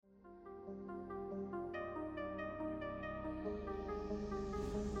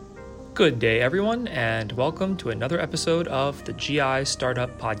Good day, everyone, and welcome to another episode of the GI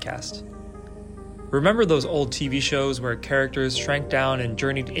Startup Podcast. Remember those old TV shows where characters shrank down and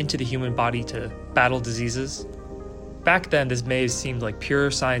journeyed into the human body to battle diseases? Back then, this may have seemed like pure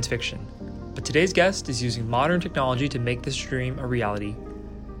science fiction, but today's guest is using modern technology to make this dream a reality.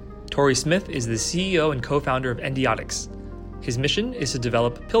 Torrey Smith is the CEO and co-founder of Endiatx. His mission is to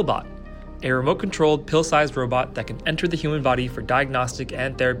develop Pillbot, a remote-controlled pill-sized robot that can enter the human body for diagnostic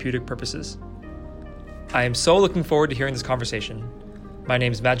and therapeutic purposes. I am so looking forward to hearing this conversation. My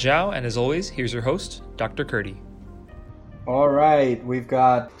name is Matt Zhao, and as always, here's your host, Dr. Curdy. All right, we've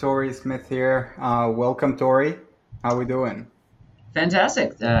got Torrey Smith here. Welcome, Torrey. How we doing?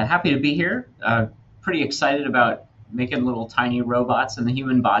 Fantastic. Happy to be here. Pretty excited about making little tiny robots in the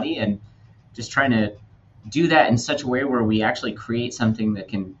human body and just trying to do that in such a way where we actually create something that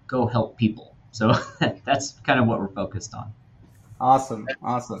can go help people. So that's kind of what we're focused on. Awesome.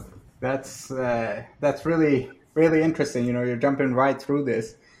 That's really interesting. You know, you're jumping right through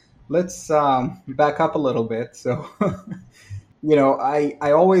this. Let's back up a little bit. So, you know,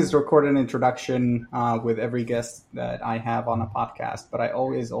 I always record an introduction with every guest that I have on a podcast, but I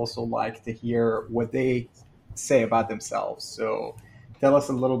always also like to hear what they say about themselves. So tell us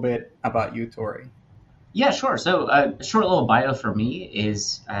a little bit about you, Torrey. Yeah, sure. So a short little bio for me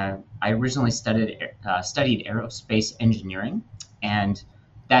is I originally studied aerospace engineering, and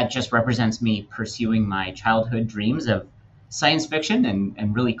that just represents me pursuing my childhood dreams of science fiction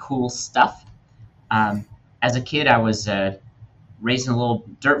and really cool stuff. As a kid, I was raised in a little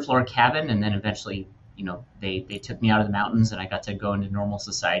dirt floor cabin, and then eventually, you know, they took me out of the mountains and I got to go into normal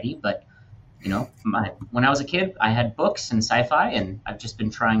society. But, you know, when I was a kid, I had books and sci-fi, and I've just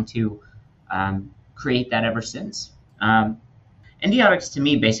been trying to create that ever since. Endiatx to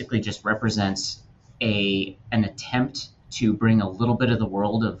me basically just represents an attempt to bring a little bit of the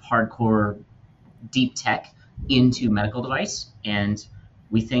world of hardcore deep tech into medical device. And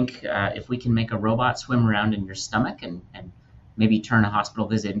we think if we can make a robot swim around in your stomach and maybe turn a hospital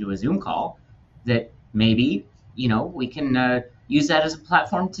visit into a Zoom call, that maybe, you know, we can use that as a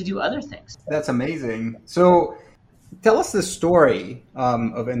platform to do other things. That's amazing. So tell us the story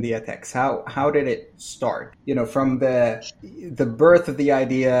of Endiatx. How did it start? You know, from the birth of the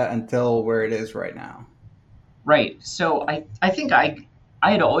idea until where it is right now. Right. So I think I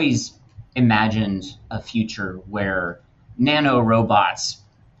had always imagined a future where nano robots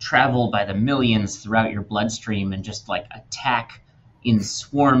travel by the millions throughout your bloodstream and just like attack in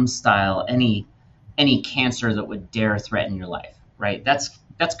swarm style any cancer that would dare threaten your life. Right. That's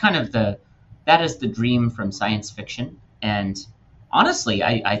kind of that is the dream from science fiction. And honestly,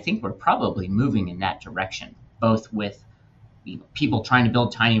 I think we're probably moving in that direction, both with people trying to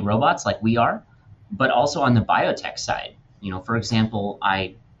build tiny robots like we are, but also on the biotech side. You know, for example,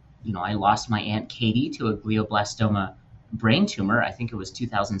 I lost my Aunt Katie to a glioblastoma brain tumor. I think it was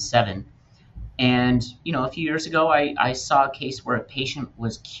 2007. And, you know, a few years ago, I saw a case where a patient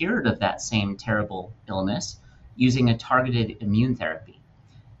was cured of that same terrible illness using a targeted immune therapy.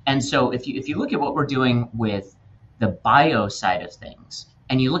 And so if you look at what we're doing with the bio side of things,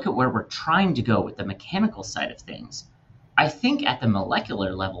 and you look at where we're trying to go with the mechanical side of things, I think at the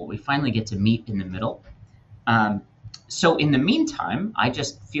molecular level, we finally get to meet in the middle. So in the meantime, I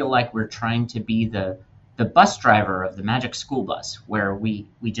just feel like we're trying to be the bus driver of the magic school bus, where we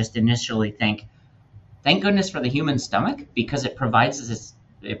just initially think, thank goodness for the human stomach, because it provides us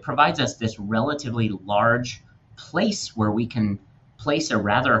this relatively large place where we can place a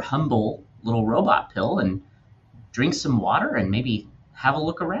rather humble little robot pill and drink some water and maybe have a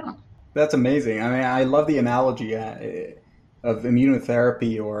look around. That's amazing. I mean, I love the analogy of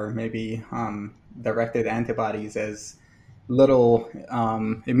immunotherapy or maybe directed antibodies as little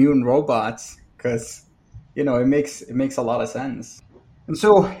immune robots, because, you know, it makes a lot of sense. And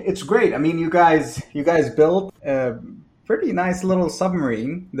so it's great. I mean, you guys built a pretty nice little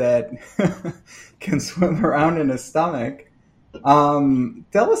submarine that can swim around in a stomach.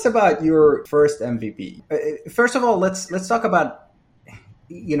 Tell us about your first MVP. First of all, let's talk about,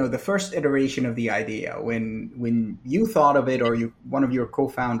 you know, the first iteration of the idea when you thought of it, or one of your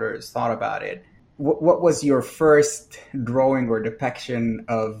co-founders thought about it. What was your first drawing or depiction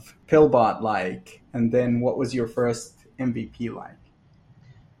of Pillbot like, and then what was your first MVP like?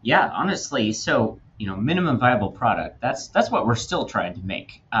 Yeah, honestly, so, you know, minimum viable product. That's what we're still trying to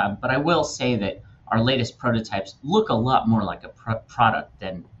make. But I will say that our latest prototypes look a lot more like a product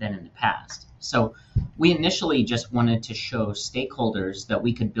than in the past. So we initially just wanted to show stakeholders that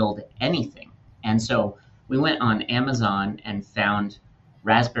we could build anything. And so we went on Amazon and found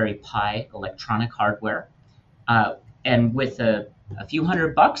Raspberry Pi electronic hardware. And with a a few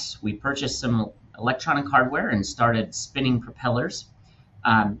 $100, we purchased some electronic hardware and started spinning propellers.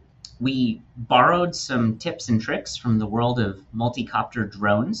 We borrowed some tips and tricks from the world of multi-copter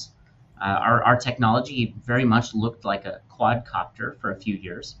drones. Our technology very much looked like a quadcopter for a few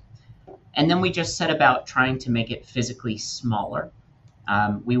years. And then we just set about trying to make it physically smaller.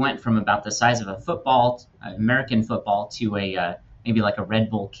 We went from about the size of a football, American football, to maybe like a Red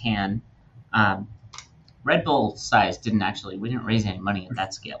Bull can. Red Bull size we didn't raise any money at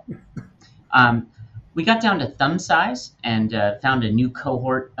that scale. We got down to thumb size and found a new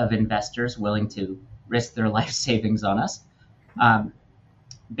cohort of investors willing to risk their life savings on us.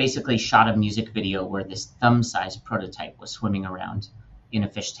 Basically shot a music video where this thumb size prototype was swimming around in a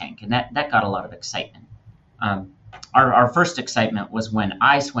fish tank, and that got a lot of excitement. Our first excitement was when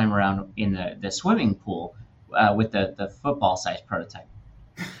I swam around in the swimming pool with the football size prototype.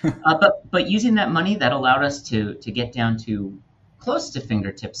 But using that money, that allowed us to get down to close to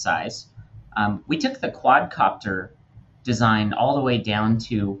fingertip size. We took the quadcopter design all the way down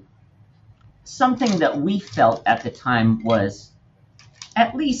to something that we felt at the time was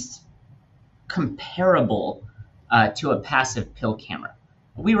at least comparable to a passive pill camera.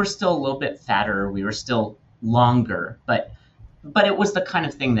 We were still a little bit fatter, we were still longer, but it was the kind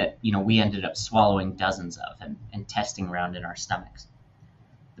of thing that we ended up swallowing dozens of and testing around in our stomachs.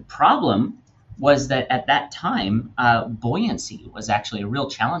 The problem was that at that time, buoyancy was actually a real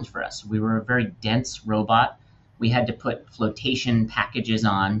challenge for us. We were a very dense robot. We had to put flotation packages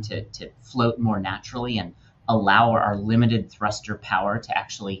on to float more naturally and allow our limited thruster power to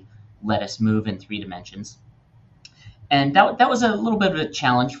actually let us move in 3 dimensions. And that was a little bit of a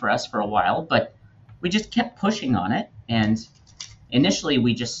challenge for us for a while, but we just kept pushing on it. And initially,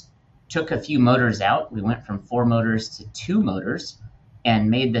 we just took a few motors out. We went from 4 motors to 2 motors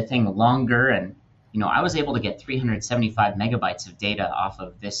and made the thing longer. And, I was able to get 375 megabytes of data off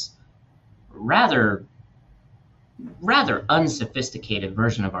of this rather unsophisticated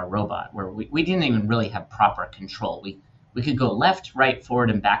version of our robot, where we didn't even really have proper control. We could go left, right, forward,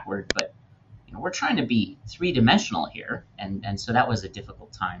 and backward, but we're trying to be 3-dimensional here, and so that was a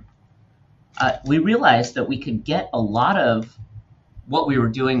difficult time. We realized that we could get a lot of what we were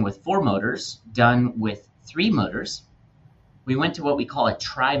doing with 4 motors done with 3 motors. We went to what we call a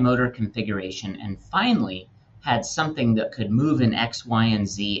tri-motor configuration and finally had something that could move in X, Y, and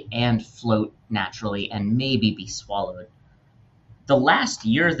Z and float naturally and maybe be swallowed. The last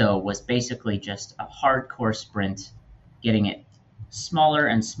year, though, was basically just a hardcore sprint, getting it smaller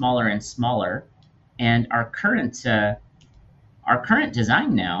and smaller and smaller. And our current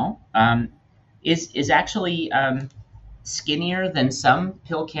design now is actually skinnier than some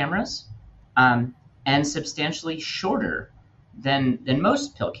pill cameras and substantially shorter than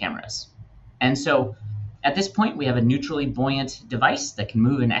most pill cameras. And so at this point, we have a neutrally buoyant device that can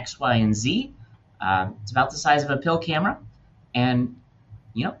move in X, Y, and Z. It's about the size of a pill camera, and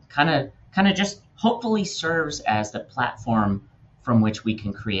kind of just hopefully serves as the platform from which we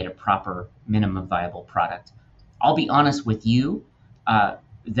can create a proper minimum viable product. I'll be honest with you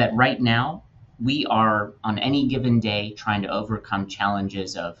that right now we are on any given day trying to overcome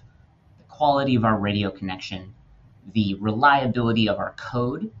challenges of the quality of our radio connection, the reliability of our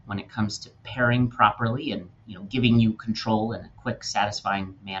code when it comes to pairing properly and giving you control in a quick,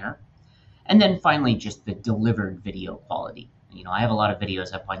 satisfying manner. And then finally, just the delivered video quality. I have a lot of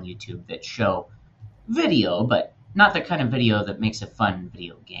videos up on YouTube that show video, but not the kind of video that makes a fun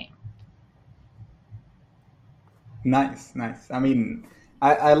video game. Nice. I mean,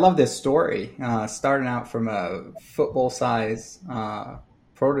 I love this story. Starting out from a football size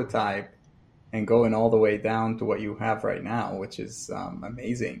prototype and going all the way down to what you have right now, which is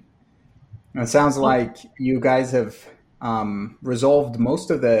amazing. And it sounds like you guys have resolved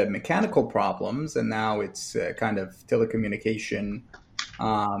most of the mechanical problems, and now it's kind of telecommunication.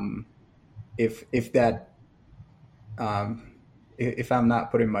 If I'm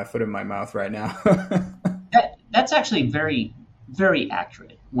not putting my foot in my mouth right now. That's actually very, very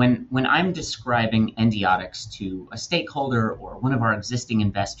accurate. When I'm describing Endiatx to a stakeholder or one of our existing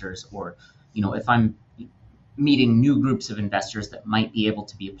investors, or if I'm meeting new groups of investors that might be able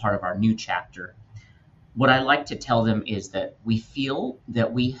to be a part of our new chapter, what I like to tell them is that we feel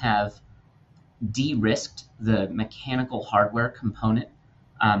that we have de-risked the mechanical hardware component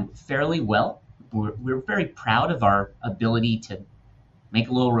fairly well. We're very proud of our ability to make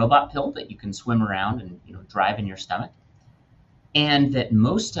a little robot pill that you can swim around and drive in your stomach. And that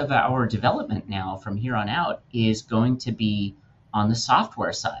most of our development now from here on out is going to be on the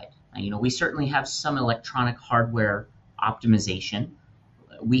software side. We certainly have some electronic hardware optimization.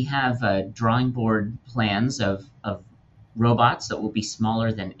 We have drawing board plans of robots that will be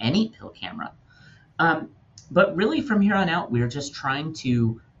smaller than any pill camera. Um, but really, from here on out, we're just trying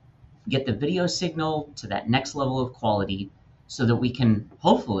to get the video signal to that next level of quality so that we can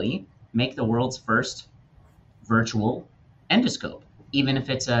hopefully make the world's first virtual endoscope, even if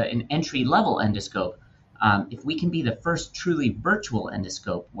it's an entry level endoscope. If we can be the first truly virtual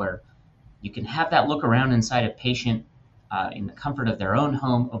endoscope where you can have that look around inside a patient in the comfort of their own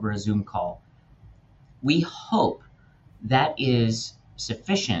home over a Zoom call, we hope that is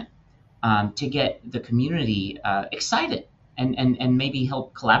sufficient to get the community excited and maybe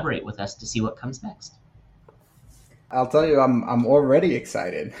help collaborate with us to see what comes next. I'll tell you, I'm already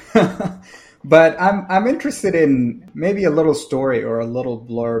excited. But I'm interested in maybe a little story or a little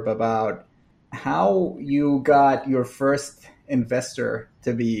blurb about how you got your first investor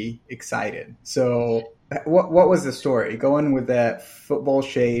to be excited. So what was the story? Going with that football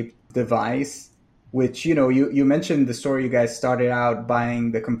shaped device, which, you mentioned the story you guys started out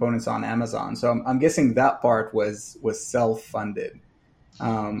buying the components on Amazon. So I'm guessing that part was self-funded.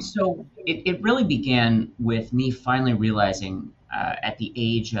 So it really began with me finally realizing at the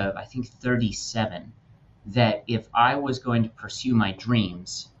age of, I think, 37, that if I was going to pursue my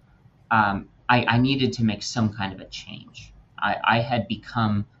dreams, I needed to make some kind of a change. I had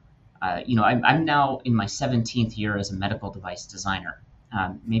become, I'm now in my 17th year as a medical device designer,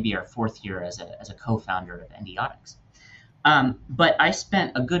 maybe our fourth year as a co-founder of Endiatx. But I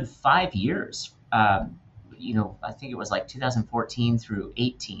spent a good 5 years, I think it was like 2014 through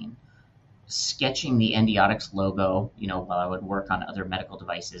 18, sketching the Endiatx logo, while I would work on other medical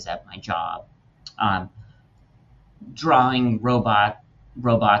devices at my job, um, drawing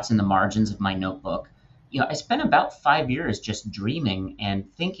robots in the margins of my notebook. I spent about 5 years just dreaming and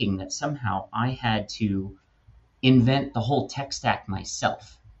thinking that somehow I had to invent the whole tech stack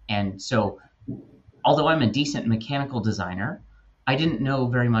myself. And so, although I'm a decent mechanical designer, I didn't know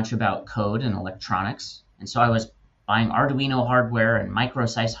very much about code and electronics. And so I was buying Arduino hardware and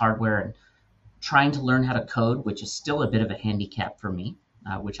micro-size hardware and trying to learn how to code, which is still a bit of a handicap for me,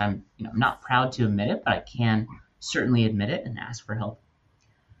 which I'm not proud to admit it, but I can certainly admit it and ask for help.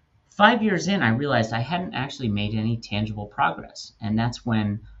 5 years in, I realized I hadn't actually made any tangible progress. And that's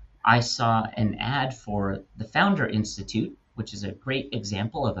when I saw an ad for the Founder Institute, which is a great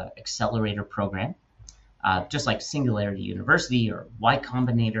example of an accelerator program, just like Singularity University or Y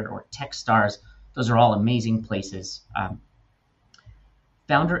Combinator or Techstars. Those are all amazing places.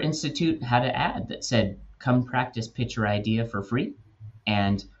 Founder Institute had an ad that said, "Come practice pitch your idea for free."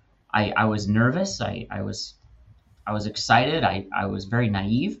 And I was nervous. I was excited. I was very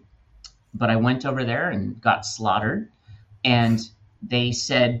naive, but I went over there and got slaughtered. And they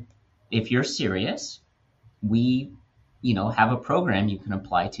said, "If you're serious, we, have a program you can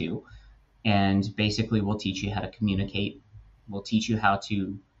apply to. And basically, we'll teach you how to communicate. We'll teach you how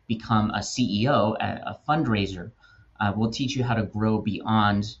to become a CEO, a fundraiser. We'll teach you how to grow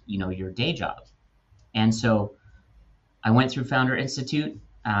beyond, your day job." And so I went through Founder Institute,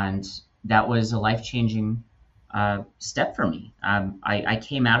 and that was a life-changing step for me. I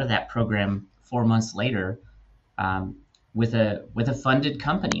came out of that program 4 months later with a funded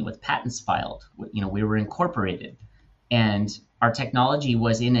company with patents filed. We were incorporated, and our technology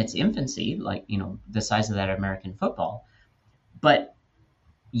was in its infancy, like the size of that American football. But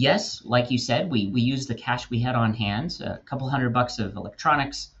yes, like you said, we used the cash we had on hand, a couple $100 of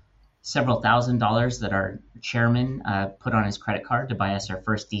electronics, several $1,000s that our chairman put on his credit card to buy us our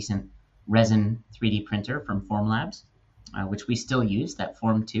first decent resin 3D printer from Formlabs, which we still use, that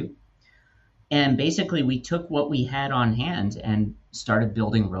Form 2. And basically, we took what we had on hand and started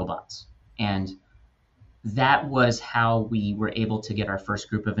building robots. And that was how we were able to get our first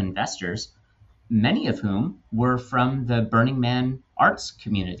group of investors, many of whom were from the Burning Man arts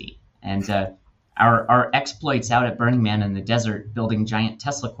community. And our exploits out at Burning Man in the desert building giant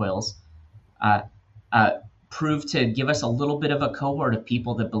Tesla coils proved to give us a little bit of a cohort of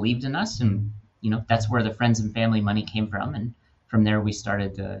people that believed in us. And, that's where the friends and family money came from. And from there, we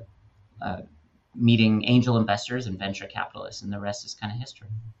started meeting angel investors and venture capitalists, and the rest is kind of history.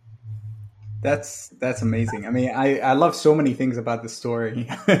 That's amazing. I mean, I love so many things about the story.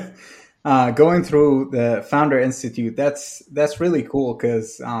 Going through the Founder Institute, that's really cool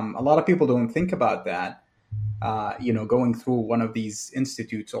because a lot of people don't think about that. Going through one of these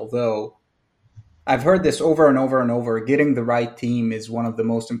institutes, although I've heard this over and over and over, getting the right team is one of the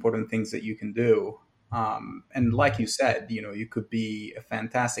most important things that you can do. And like you said, you could be a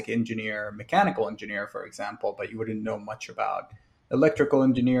fantastic engineer, mechanical engineer, for example, but you wouldn't know much about electrical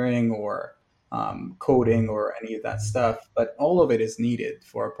engineering or coding or any of that stuff. But all of it is needed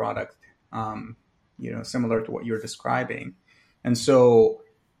for a product similar to what you're describing. And so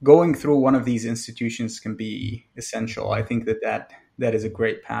going through one of these institutions can be essential. I think that is a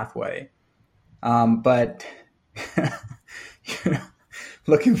great pathway. But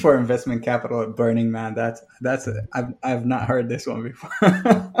looking for investment capital at Burning Man, I've not heard this one before.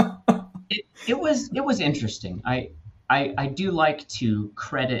 It was interesting. I do like to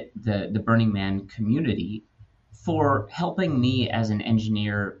credit the Burning Man community for helping me as an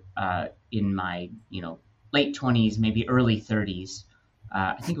engineer in my late 20s, maybe early 30s.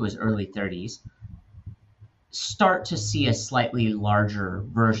 I think it was early 30s. Start to see a slightly larger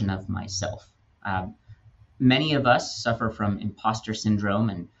version of myself. Many of us suffer from imposter syndrome,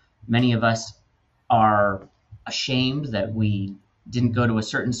 and many of us are ashamed that we didn't go to a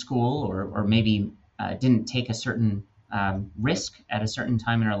certain school or maybe didn't take a certain risk at a certain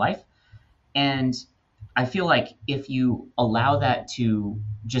time in our life. And I feel like if you allow that to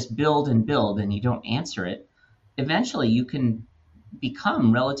just build and build and you don't answer it, eventually you can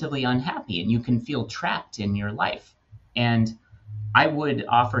become relatively unhappy and you can feel trapped in your life. And I would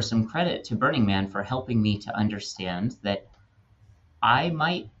offer some credit to Burning Man for helping me to understand that I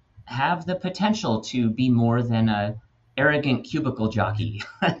might have the potential to be more than a arrogant cubicle jockey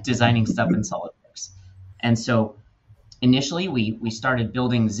designing stuff in SolidWorks. And so initially we started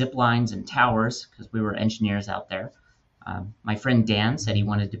building zip lines and towers because we were engineers out there. My friend Dan said he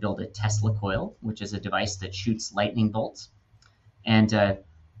wanted to build a Tesla coil, which is a device that shoots lightning bolts. And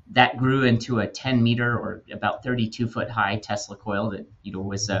that grew into a 10 meter or about 32 foot high Tesla coil that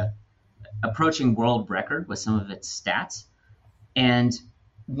was approaching world record with some of its stats. And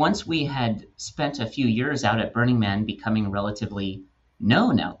once we had spent a few years out at Burning Man becoming relatively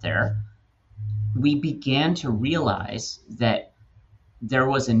known out there, we began to realize that there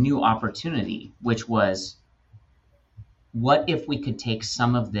was a new opportunity, which was, what if we could take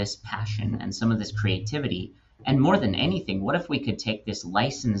some of this passion and some of this creativity, and more than anything, what if we could take this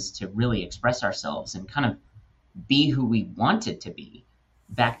license to really express ourselves and kind of be who we wanted to be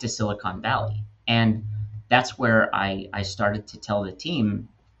back to Silicon Valley? And that's where I started to tell the team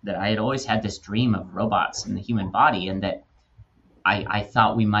that I had always had this dream of robots in the human body, and that I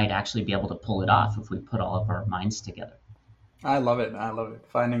thought we might actually be able to pull it off if we put all of our minds together. I love it.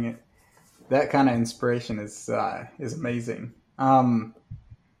 Finding it, that kind of inspiration is amazing. I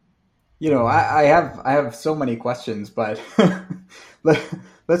have so many questions, but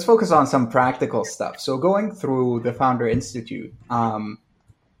let's focus on some practical stuff. So going through the Founder Institute,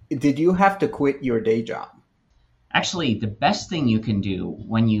 did you have to quit your day job? Actually, the best thing you can do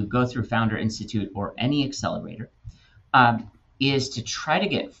when you go through Founder Institute or any accelerator is to try to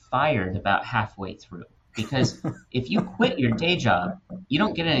get fired about halfway through. Because if you quit your day job, you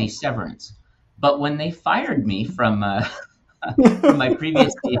don't get any severance. But when they fired me from my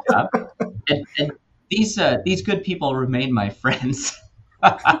previous day job, and these good people remain my friends.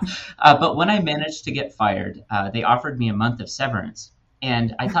 But when I managed to get fired, they offered me a month of severance.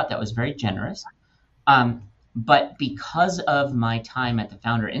 And I thought that was very generous. But because of my time at the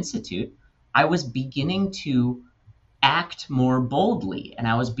Founder Institute, I was beginning to act more boldly, and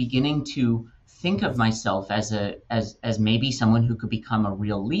I was beginning to think of myself as maybe someone who could become a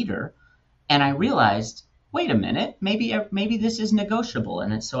real leader. And I realized, wait a minute, maybe this is negotiable.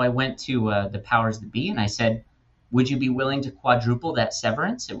 And so I went to the powers that be and I said, would you be willing to quadruple that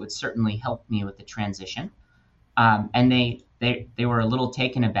severance? It would certainly help me with the transition. And they were a little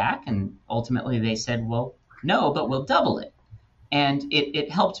taken aback, and ultimately they said, well, no, but we'll double it. And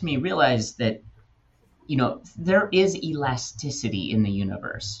it helped me realize that, there is elasticity in the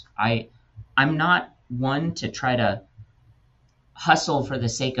universe. I'm not one to try to hustle for the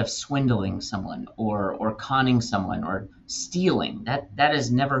sake of swindling someone or conning someone or stealing. That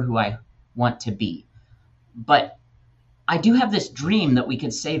is never who I want to be. But I do have this dream that we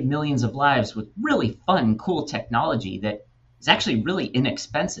could save millions of lives with really fun, cool technology that is actually really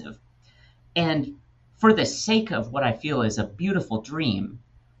inexpensive. And for the sake of what I feel is a beautiful dream,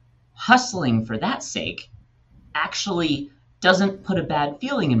 hustling for that sake actually doesn't put a bad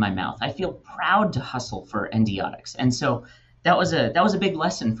feeling in my mouth. I feel proud to hustle for Endiatx. And so that was a big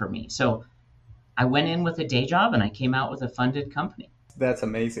lesson for me. So I went in with a day job and I came out with a funded company. That's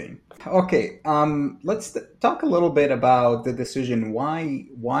amazing. Okay, let's talk a little bit about the decision.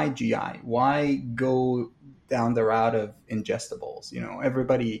 Why GI? Why go down the route of ingestibles?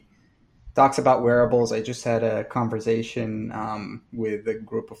 Everybody talks about wearables. I just had a conversation with a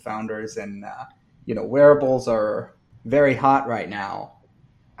group of founders, and wearables are very hot right now.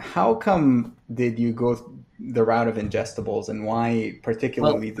 How come did you go the route of ingestibles, and why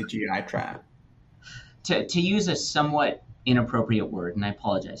particularly the GI track? To use a somewhat inappropriate word, and I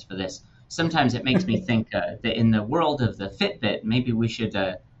apologize for this. sometimes it makes me think that in the world of the Fitbit, maybe we should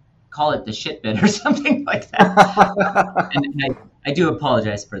call it the shitbit or something like that. And I do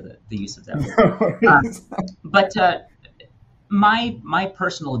apologize for the use of that word. But my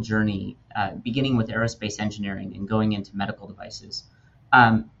personal journey, beginning with aerospace engineering and going into medical devices,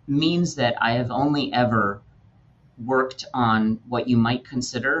 means that I have only ever worked on what you might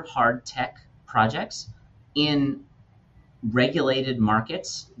consider hard tech projects in regulated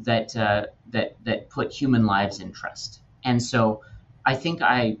markets that put human lives in trust. And so I think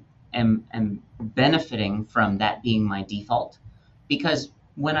I am benefiting from that being my default, because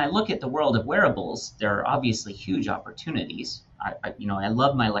when I look at the world of wearables, there are obviously huge opportunities. I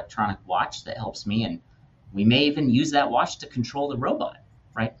love my electronic watch that helps me, and we may even use that watch to control the robot,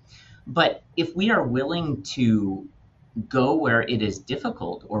 right? But if we are willing to go where it is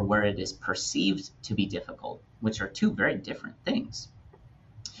difficult or where it is perceived to be difficult, which are two very different things,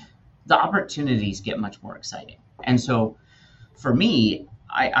 the opportunities get much more exciting. And so for me,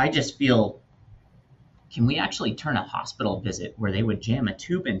 I just feel, can we actually turn a hospital visit where they would jam a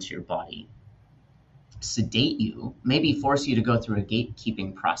tube into your body, sedate you, maybe force you to go through a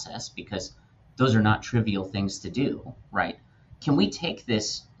gatekeeping process, because those are not trivial things to do, right? Can we take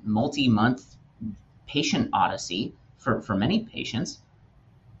this multi-month patient odyssey for many patients,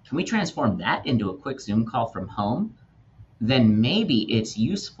 can we transform that into a quick Zoom call from home? Then maybe it's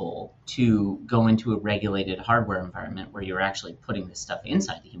useful to go into a regulated hardware environment where you're actually putting this stuff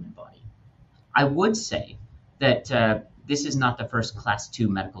inside the human body. I would say that this is not the first class 2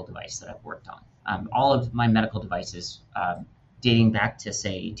 medical device that I've worked on. All of my medical devices, dating back to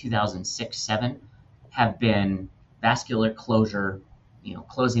say 2006-7, have been vascular closure,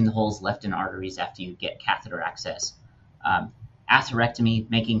 closing the holes left in arteries after you get catheter access, atherectomy,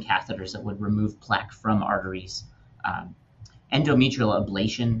 making catheters that would remove plaque from arteries, endometrial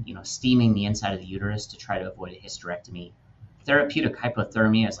ablation, steaming the inside of the uterus to try to avoid a hysterectomy. Therapeutic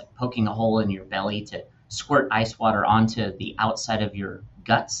hypothermia is like poking a hole in your belly to squirt ice water onto the outside of your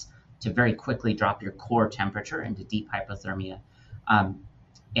guts to very quickly drop your core temperature into deep hypothermia,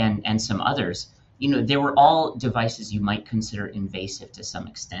 and some others. They were all devices you might consider invasive to some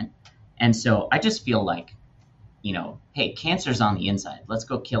extent. And so I just feel like, hey, cancer's on the inside. Let's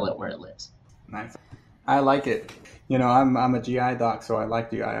go kill it where it lives. Nice. I like it. I'm a GI doc, so I like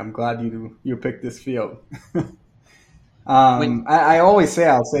GI. I'm glad you picked this field. I always say,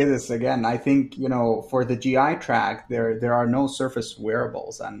 I'll say this again, I think, for the GI tract, there are no surface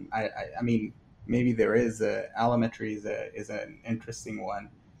wearables. And I mean, maybe there is. Allometry is an interesting one.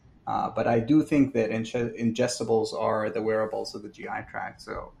 But I do think that ingestibles are the wearables of the GI tract.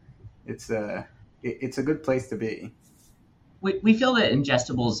 So it's a good place to be. We feel that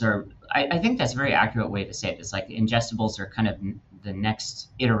ingestibles are, I think that's a very accurate way to say this. Like, ingestibles are kind of the next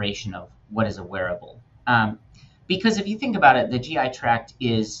iteration of what is a wearable. Because if you think about it, the GI tract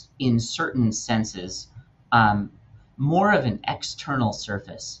is, in certain senses, more of an external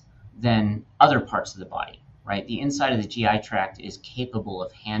surface than other parts of the body, right? The inside of the GI tract is capable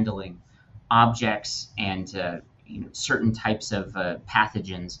of handling objects and certain types of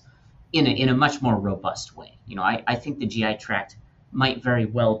pathogens in a much more robust way. I think the GI tract might very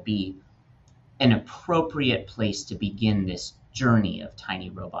well be an appropriate place to begin this journey of tiny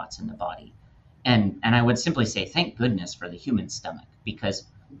robots in the body. And I would simply say, thank goodness for the human stomach, because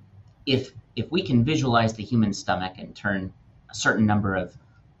if we can visualize the human stomach and turn a certain number of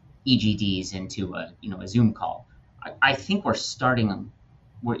EGDs into a Zoom call, I think we're starting.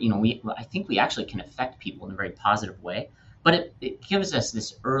 I think we actually can affect people in a very positive way. But it gives us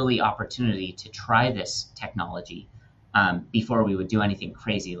this early opportunity to try this technology before we would do anything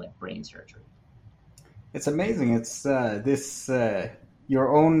crazy like brain surgery. It's amazing. It's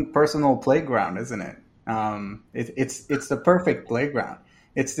your own personal playground, isn't it? It's the perfect playground.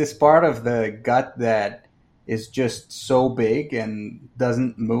 It's this part of the gut that is just so big and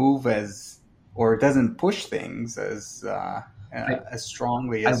doesn't move or doesn't push things as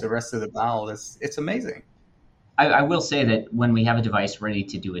strongly as the rest of the bowel. It's amazing. I will say that when we have a device ready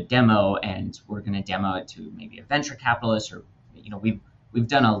to do a demo, and we're going to demo it to maybe a venture capitalist, or we've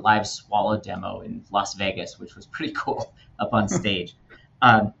done a live swallow demo in Las Vegas, which was pretty cool up on stage.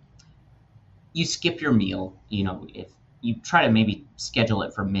 You skip your meal. If you try to maybe schedule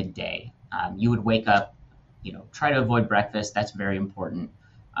it for midday, you would wake up. Try to avoid breakfast. That's very important.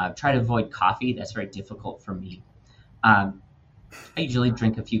 Try to avoid coffee. That's very difficult for me. I usually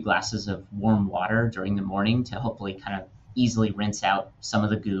drink a few glasses of warm water during the morning to hopefully kind of easily rinse out some of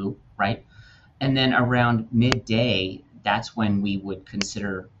the goo, right? And then around midday, that's when we would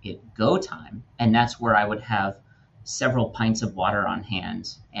consider it go time. And that's where I would have several pints of water on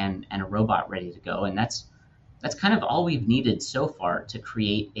hand and a robot ready to go. And that's kind of all we've needed so far to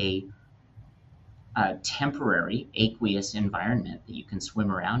create a temporary aqueous environment that you can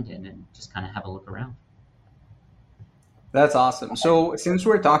swim around in and just kind of have a look around. That's awesome. So since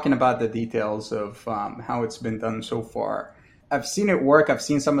we're talking about the details of how it's been done so far, I've seen it work. I've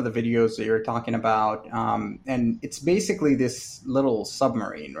seen some of the videos that you're talking about, and it's basically this little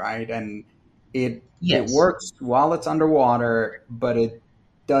submarine, right? And it works while it's underwater, but it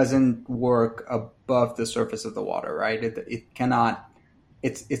doesn't work above the surface of the water, right? It cannot.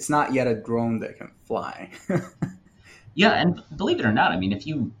 It's not yet a drone that can fly. Yeah, and believe it or not, I mean, if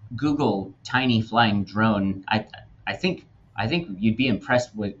you Google tiny flying drone, I think you'd be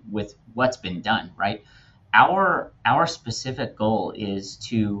impressed with what's been done, right? Our specific goal is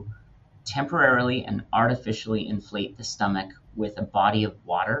to temporarily and artificially inflate the stomach with a body of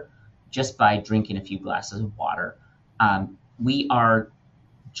water just by drinking a few glasses of water. We are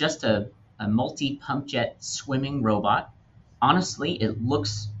just a multi-pump jet swimming robot. Honestly, it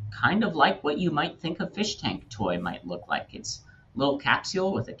looks kind of like what you might think a fish tank toy might look like. It's a little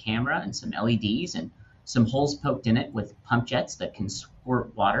capsule with a camera and some LEDs and some holes poked in it with pump jets that can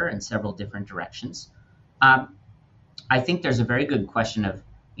squirt water in several different directions. I think there's a very good question of,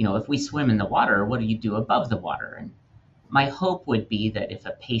 if we swim in the water, what do you do above the water? And my hope would be that if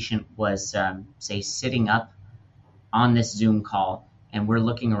a patient was, say, sitting up on this Zoom call and we're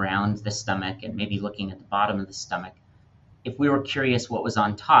looking around the stomach and maybe looking at the bottom of the stomach, if we were curious what was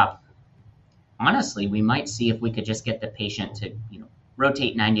on top, honestly, we might see if we could just get the patient to,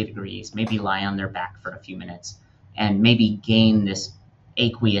 rotate 90 degrees, maybe lie on their back for a few minutes, and maybe gain this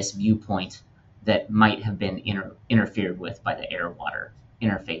aqueous viewpoint that might have been interfered with by the air-water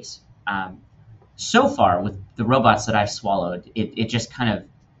interface. So far, with the robots that I've swallowed, it just kind of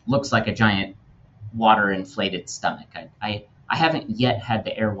looks like a giant water-inflated stomach. I haven't yet had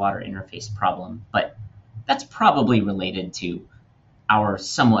the air-water interface problem, but that's probably related to our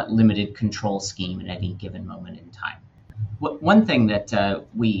somewhat limited control scheme at any given moment in time. One thing that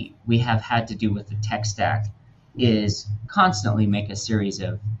we have had to do with the tech stack is constantly make a series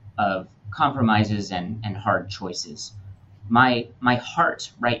of compromises and hard choices. My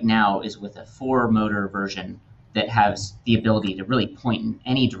heart right now is with a 4-motor version that has the ability to really point in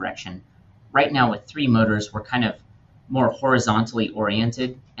any direction. Right now with 3 motors, we're kind of more horizontally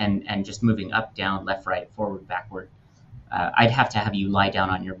oriented and just moving up, down, left, right, forward, backward. I'd have to have you lie down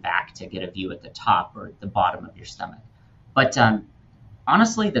on your back to get a view at the top or the bottom of your stomach. But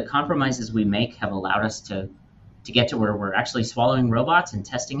honestly, the compromises we make have allowed us to get to where we're actually swallowing robots and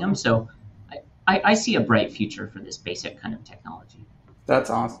testing them. So I see a bright future for this basic kind of technology. That's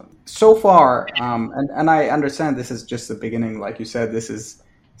awesome. So far, and I understand this is just the beginning. Like you said, this is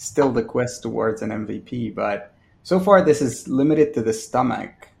still the quest towards an MVP, but so far this is limited to the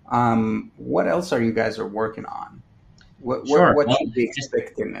stomach. What else are you guys working on? What should we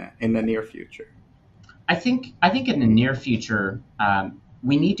expect in the near future? I think in the near future,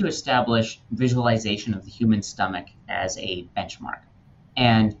 we need to establish visualization of the human stomach as a benchmark.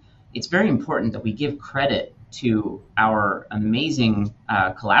 And it's very important that we give credit to our amazing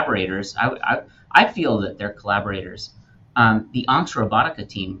collaborators. I feel that they're collaborators. The Onx Robotica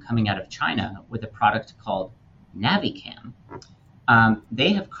team coming out of China with a product called Navicam,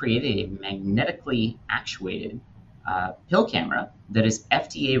 they have created a magnetically actuated pill camera that is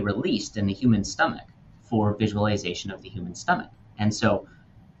FDA released in the human stomach for visualization of the human stomach. And so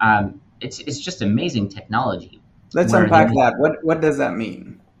it's just amazing technology. Let's unpack that. What does that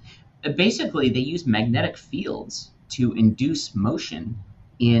mean? Basically, they use magnetic fields to induce motion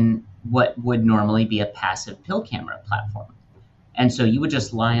in what would normally be a passive pill camera platform. And so you would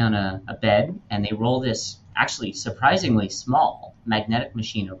just lie on a bed and they roll this actually surprisingly small magnetic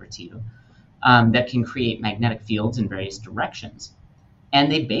machine over to you that can create magnetic fields in various directions.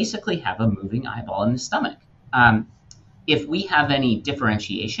 And they basically have a moving eyeball in the stomach. If we have any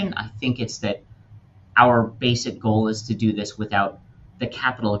differentiation, I think it's that our basic goal is to do this without the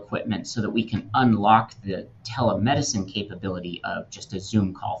capital equipment so that we can unlock the telemedicine capability of just a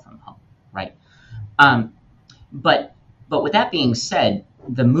Zoom call from home, right? But with that being said,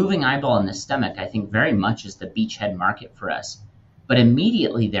 the moving eyeball in the stomach, I think very much is the beachhead market for us. But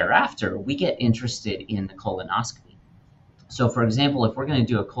immediately thereafter, we get interested in the colonoscopy. So for example, if we're going to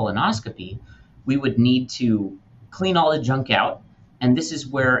do a colonoscopy, we would need to clean all the junk out. And this is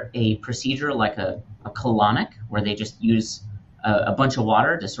where a procedure like a colonic, where they just use a bunch of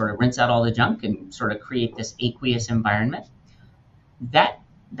water to sort of rinse out all the junk and sort of create this aqueous environment.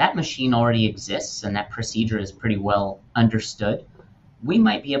 That machine already exists and that procedure is pretty well understood. We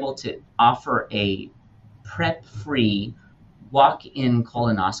might be able to offer a prep-free walk-in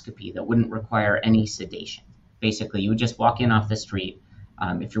colonoscopy that wouldn't require any sedation. Basically, you would just walk in off the street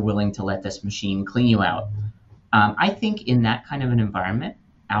if you're willing to let this machine clean you out. I think in that kind of an environment,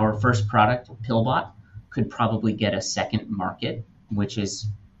 our first product, Pillbot, could probably get a second market, which is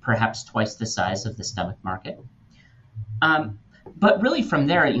perhaps twice the size of the stomach market. But really from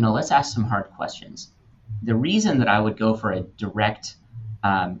there, let's ask some hard questions. The reason that I would go for a direct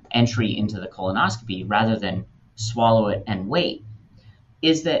entry into the colonoscopy rather than swallow it and wait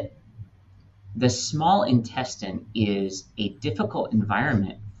is that the small intestine is a difficult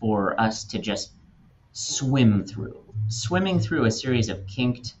environment for us to just swim through. Swimming through a series of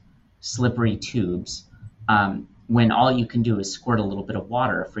kinked, slippery tubes when all you can do is squirt a little bit of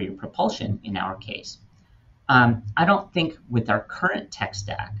water for your propulsion, in our case. I don't think with our current tech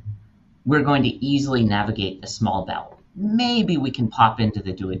stack, we're going to easily navigate the small bowel. Maybe we can pop into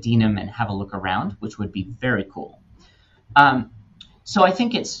the duodenum and have a look around, which would be very cool. So I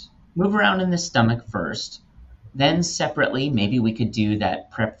think it's move around in the stomach first, then separately, maybe we could do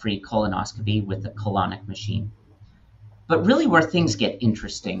that prep-free colonoscopy with the colonic machine. But really where things get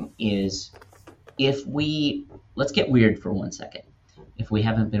interesting is let's get weird for 1 second, if we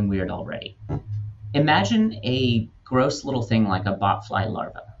haven't been weird already. Imagine a gross little thing like a botfly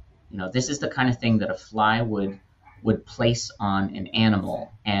larva. This is the kind of thing that a fly would place on an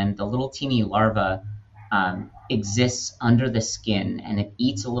animal, and the little teeny larva exists under the skin, and it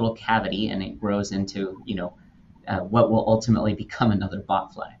eats a little cavity, and it grows into, what will ultimately become another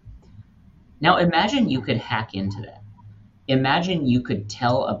botfly. Now imagine you could hack into that. Imagine you could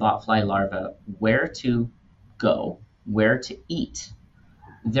tell a botfly larva where to go, where to eat.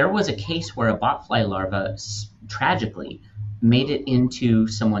 There was a case where a botfly larva tragically made it into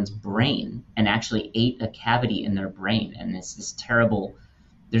someone's brain and actually ate a cavity in their brain. And there's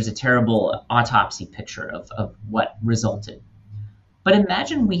a terrible autopsy picture of what resulted. But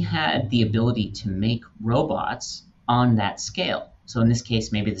imagine we had the ability to make robots on that scale. So in this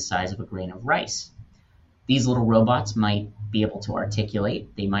case, maybe the size of a grain of rice. These little robots might be able to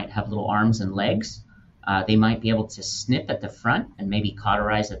articulate. They might have little arms and legs. They might be able to snip at the front and maybe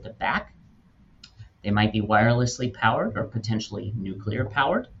cauterize at the back. They might be wirelessly powered or potentially nuclear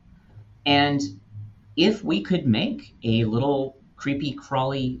powered. And if we could make a little creepy,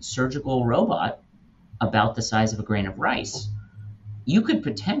 crawly surgical robot about the size of a grain of rice, you could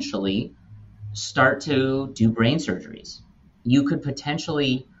potentially start to do brain surgeries. You could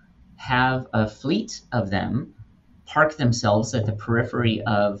potentially have a fleet of them park themselves at the periphery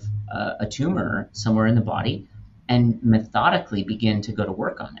of a tumor somewhere in the body and methodically begin to go to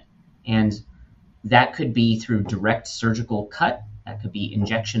work on it. And that could be through direct surgical cut. That could be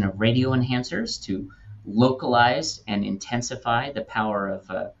injection of radio enhancers to localize and intensify the power of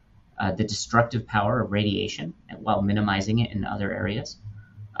the destructive power of radiation while minimizing it in other areas.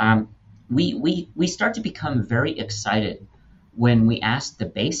 We start to become very excited when we ask the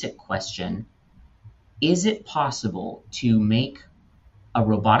basic question, is it possible to make a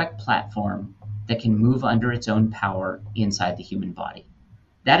robotic platform that can move under its own power inside the human body?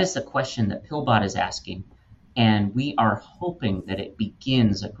 That is the question that Pillbot is asking, and we are hoping that it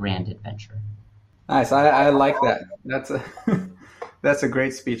begins a grand adventure. Nice. I like that. That's a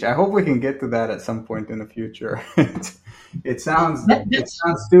great speech. I hope we can get to that at some point in the future. It sounds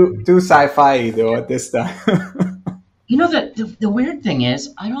too sci-fi though at this time. The weird thing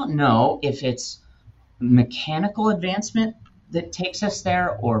is, I don't know if it's mechanical advancement that takes us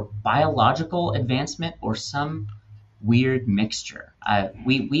there or biological advancement or some weird mixture.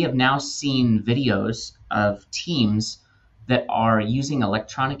 We have now seen videos of teams that are using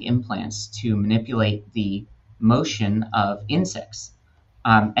electronic implants to manipulate the motion of insects.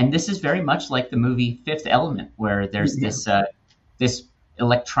 And this is very much like the movie Fifth Element, where there's this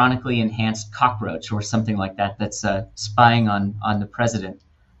electronically enhanced cockroach or something like that that's spying on the president.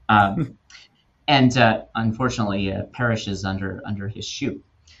 And unfortunately perishes under his shoe.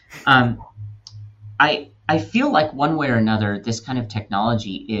 I feel like one way or another, this kind of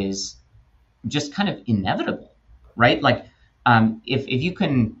technology is just kind of inevitable, right? Like if you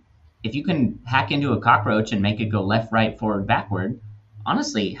can hack into a cockroach and make it go left, right, forward, backward,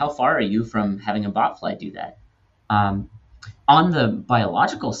 honestly, how far are you from having a botfly do that? On the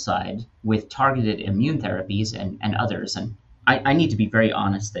biological side, with targeted immune therapies and others, and I need to be very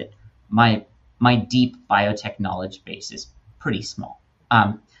honest that my deep biotech knowledge base is pretty small.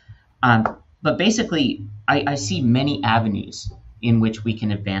 But basically, I see many avenues in which we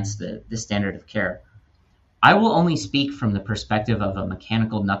can advance the standard of care. I will only speak from the perspective of a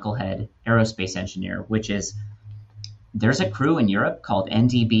mechanical knucklehead aerospace engineer, which is there's a crew in Europe called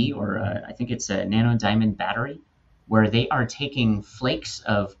NDB, or I think it's a nano diamond battery, where they are taking flakes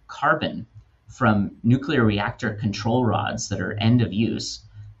of carbon from nuclear reactor control rods that are end of use.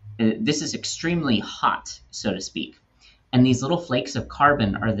 This is extremely hot, so to speak. And these little flakes of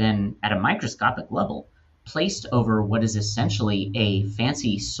carbon are then, at a microscopic level, placed over what is essentially a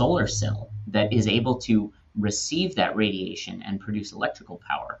fancy solar cell that is able to receive that radiation and produce electrical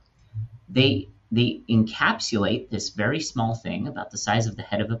power. They encapsulate this very small thing, about the size of the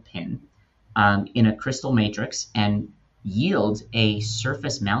head of a pin, in a crystal matrix and yield a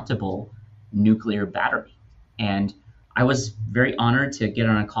surface mountable nuclear battery. And I was very honored to get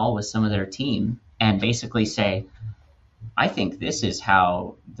on a call with some of their team and basically say, I think this is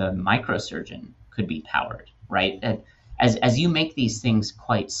how the microsurgeon could be powered, right? As you make these things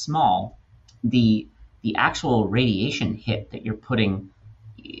quite small, the actual radiation hit that you're putting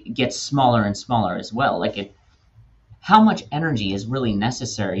gets smaller and smaller as well. Like, how much energy is really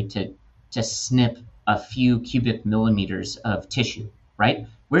necessary to snip a few cubic millimeters of tissue, right?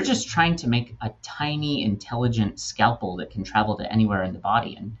 We're just trying to make a tiny, intelligent scalpel that can travel to anywhere in the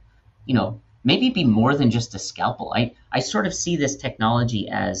body, and maybe be more than just a scalpel. I sort of see this technology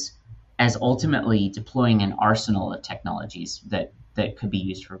as ultimately deploying an arsenal of technologies that could be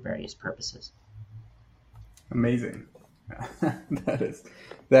used for various purposes. Amazing.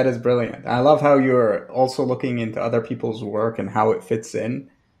 That is brilliant. I love how you're also looking into other people's work and how it fits in.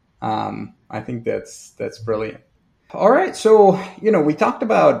 I think that's brilliant. All right. So, we talked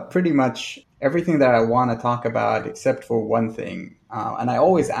about pretty much everything that I want to talk about, except for one thing. And I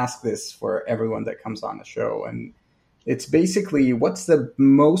always ask this for everyone that comes on the show. And it's basically, what's the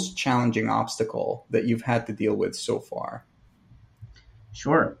most challenging obstacle that you've had to deal with so far?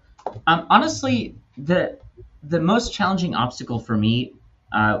 Sure. Honestly, the most challenging obstacle for me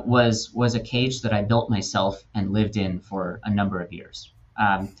was a cage that I built myself and lived in for a number of years.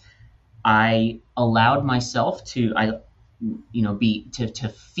 I allowed myself to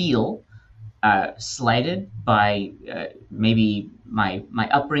feel slighted by maybe my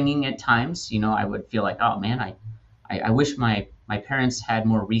upbringing at times. I would feel like, oh man, I wish my parents had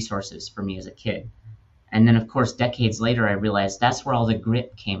more resources for me as a kid. And then, of course, decades later, I realized that's where all the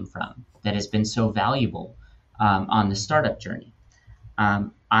grit came from that has been so valuable on the startup journey.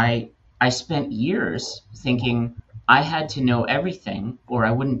 I spent years thinking I had to know everything or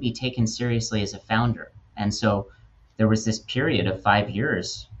I wouldn't be taken seriously as a founder. And so there was this period of 5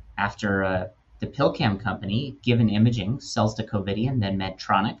 years after the PillCam company, Given Imaging, sells to Covidien, then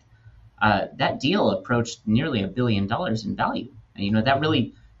Medtronic. That deal approached nearly $1 billion in value.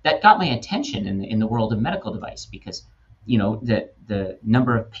 And, that got my attention in the world of medical device because, the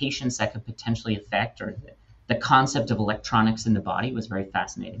number of patients that could potentially affect, or the concept of electronics in the body, was very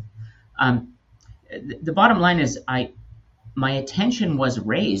fascinating. The bottom line is my attention was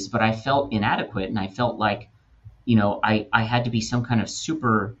raised, but I felt inadequate, and I felt like, I had to be some kind of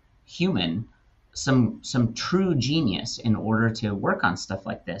superhuman, some true genius in order to work on stuff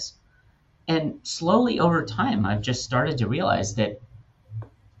like this. And slowly over time, I've just started to realize that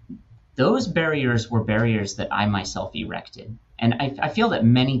those barriers were barriers that I myself erected. And I feel that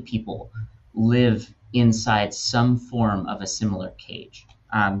many people live inside some form of a similar cage.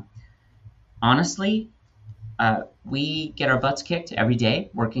 Honestly, we get our butts kicked every day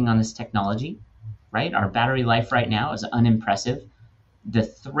working on this technology, right? Our battery life right now is unimpressive. The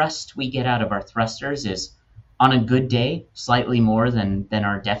thrust we get out of our thrusters is, on a good day, slightly more than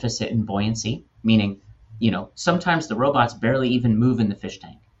our deficit in buoyancy, meaning, sometimes the robots barely even move in the fish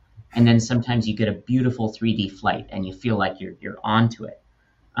tank. And then sometimes you get a beautiful 3D flight and you feel like you're onto it.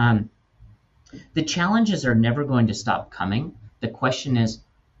 The challenges are never going to stop coming. The question is,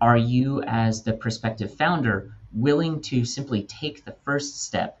 are you, as the prospective founder, willing to simply take the first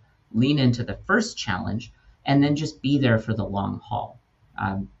step, lean into the first challenge, and then just be there for the long haul?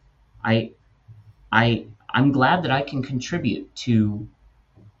 I'm glad that I can contribute to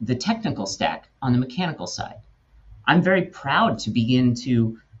the technical stack on the mechanical side. I'm very proud to begin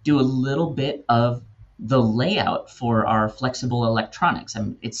to do a little bit of the layout for our flexible electronics.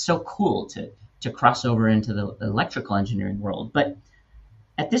 It's so cool to cross over into the electrical engineering world. But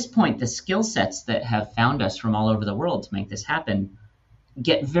at this point, the skill sets that have found us from all over the world to make this happen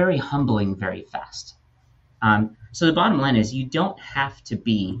get very humbling very fast. So the bottom line is, you don't have to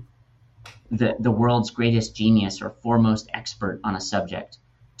be the world's greatest genius or foremost expert on a subject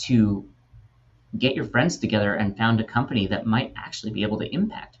to get your friends together and found a company that might actually be able to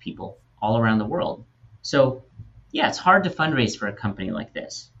impact people all around the world. So yeah, it's hard to fundraise for a company like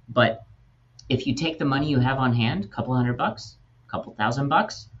this, but if you take the money you have on hand, a couple $100, a couple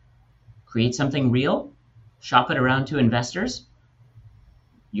 $1,000, create something real, shop it around to investors,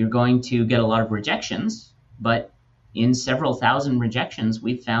 you're going to get a lot of rejections, but in several thousand rejections,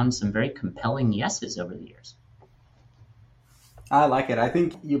 we've found some very compelling yeses over the years. I like it. I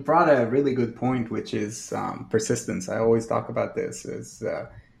think you brought a really good point, which is persistence. I always talk about this as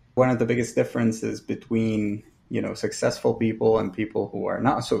one of the biggest differences between successful people and people who are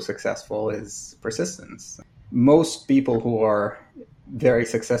not so successful is persistence. Most people who are very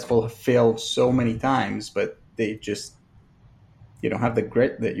successful have failed so many times, but they just have the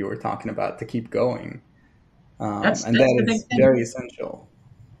grit that you were talking about to keep going, That's and that the big is thing. very essential.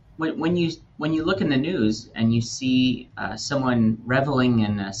 When you look in the news and you see someone reveling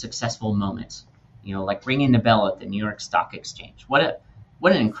in a successful moment, like ringing the bell at the New York Stock Exchange, what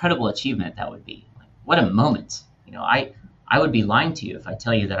an incredible achievement that would be! Like, what a moment! I would be lying to you if I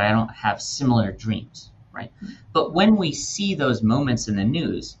tell you that I don't have similar dreams, right? But when we see those moments in the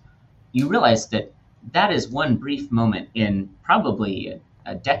news, you realize that is one brief moment in probably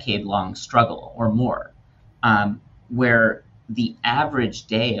a decade-long struggle or more, where the average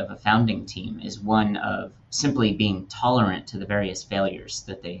day of a founding team is one of simply being tolerant to the various failures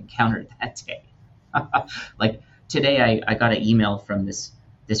that they encountered that day. Like today, I got an email from this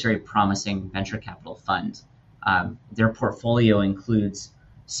very promising venture capital fund. Their portfolio includes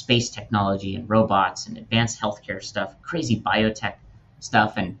space technology and robots and advanced healthcare stuff, crazy biotech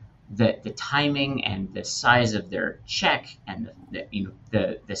stuff, and the timing and the size of their check and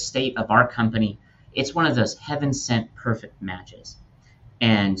the state of our company. It's one of those heaven-sent perfect matches.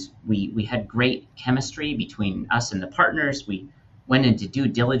 And we had great chemistry between us and the partners. We went into due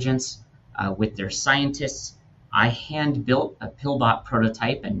diligence with their scientists. I hand-built a Pillbot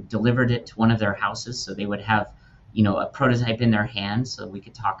prototype and delivered it to one of their houses so they would have, a prototype in their hands so we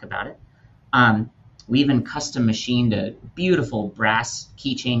could talk about it. We even custom machined a beautiful brass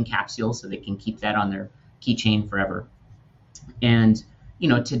keychain capsule so they can keep that on their keychain forever. And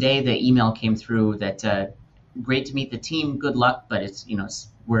today the email came through that great to meet the team, good luck, but it's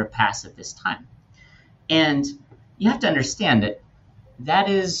we're a pass at this time. And you have to understand that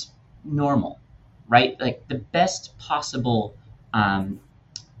is normal, right? Like the best possible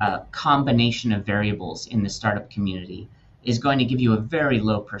combination of variables in the startup community is going to give you a very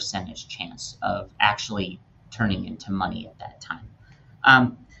low percentage chance of actually turning into money at that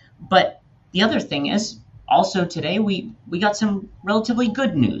time. But the other thing is, also today, we got some relatively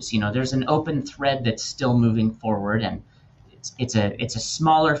good news. There's an open thread that's still moving forward, and it's a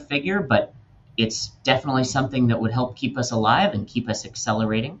smaller figure, but it's definitely something that would help keep us alive and keep us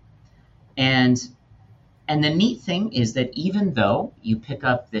accelerating. And the neat thing is that even though you pick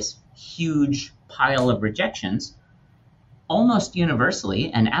up this huge pile of rejections, almost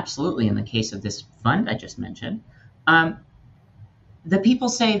universally, and absolutely in the case of this fund I just mentioned, the people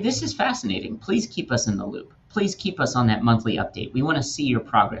say, this is fascinating. Please keep us in the loop. Please keep us on that monthly update. We want to see your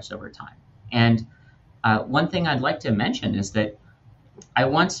progress over time. And one thing I'd like to mention is that I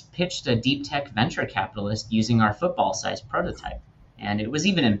once pitched a deep tech venture capitalist using our football-sized prototype. And it was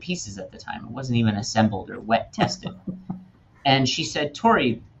even in pieces at the time. It wasn't even assembled or wet tested. And she said,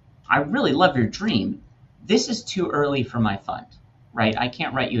 Torrey, I really love your dream. This is too early for my fund, right? I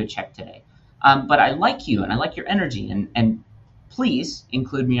can't write you a check today. But I like you and I like your energy and please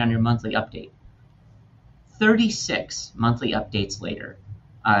include me on your monthly update. 36 monthly updates later,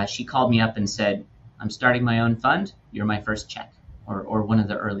 she called me up and said, I'm starting my own fund. You're my first check or one of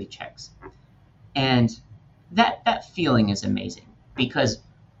the early checks. And that feeling is amazing because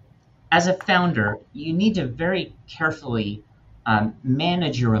as a founder, you need to very carefully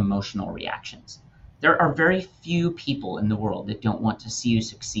manage your emotional reactions. There are very few people in the world that don't want to see you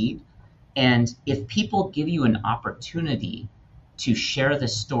succeed. And if people give you an opportunity to share the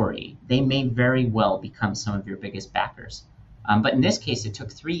story, they may very well become some of your biggest backers. But in this case, it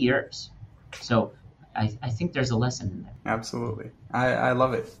took 3 years. So I think there's a lesson in there. Absolutely. I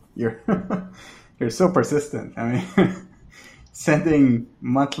love it. You're so persistent. I mean, sending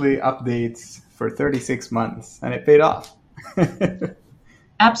monthly updates for 36 months, and it paid off.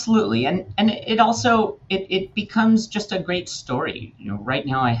 Absolutely. And it also, it becomes just a great story. Right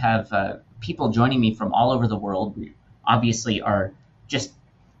now I have people joining me from all over the world. We obviously are just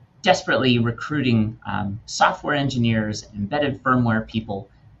desperately recruiting software engineers, embedded firmware people,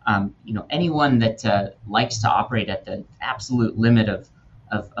 anyone that likes to operate at the absolute limit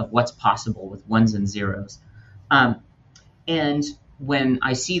of what's possible with ones and zeros. And when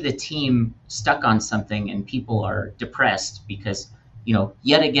I see the team stuck on something and people are depressed because,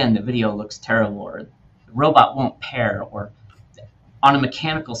 yet again, the video looks terrible or the robot won't pair, or on a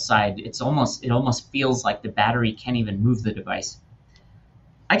mechanical side, it almost feels like the battery can't even move the device.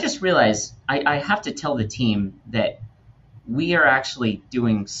 I just realized I have to tell the team that we are actually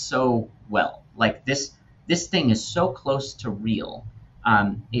doing so well. Like this thing is so close to real.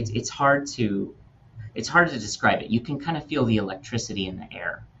 It's hard to describe it. You can kind of feel the electricity in the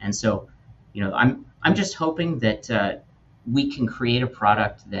air, and so I'm just hoping that we can create a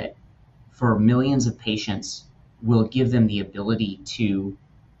product that for millions of patients will give them the ability to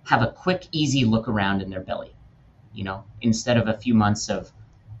have a quick, easy look around in their belly. Instead of a few months of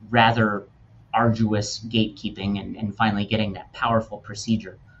rather arduous gatekeeping and finally getting that powerful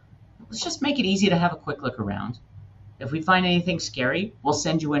procedure. Let's just make it easy to have a quick look around. If we find anything scary, we'll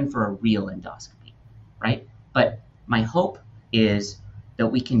send you in for a real endoscopy, right? But my hope is that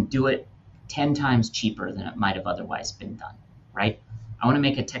we can do it 10 times cheaper than it might have otherwise been done, right? I want to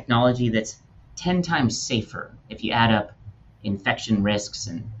make a technology that's 10 times safer if you add up infection risks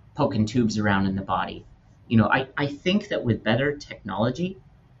and poking tubes around in the body. I think that with better technology,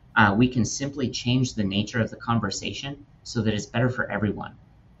 we can simply change the nature of the conversation so that it's better for everyone.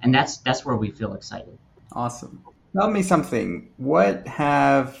 And that's where we feel excited. Awesome. Tell me something. What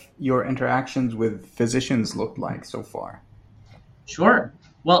have your interactions with physicians looked like so far? Sure.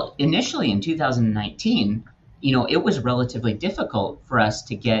 Well, initially in 2019, it was relatively difficult for us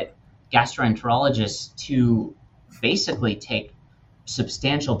to get gastroenterologists to basically take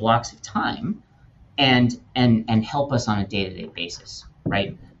substantial blocks of time and help us on a day-to-day basis,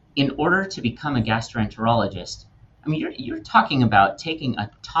 right? In order to become a gastroenterologist, I mean, you're talking about taking a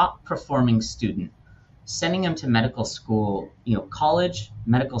top-performing student, sending them to medical school, college,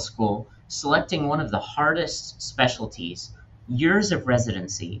 medical school, selecting one of the hardest specialties, years of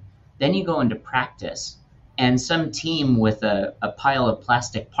residency, then you go into practice, and some team with a pile of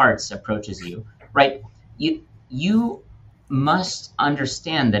plastic parts approaches you, right? You must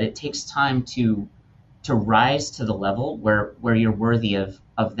understand that it takes time to rise to the level where you're worthy of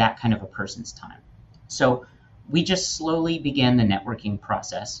that kind of a person's time. So we just slowly began the networking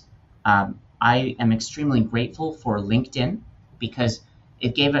process. I am extremely grateful for LinkedIn because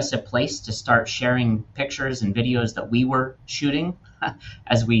it gave us a place to start sharing pictures and videos that we were shooting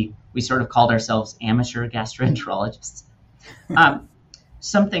as we sort of called ourselves amateur gastroenterologists.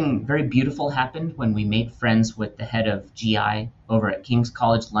 Something very beautiful happened when we made friends with the head of GI over at King's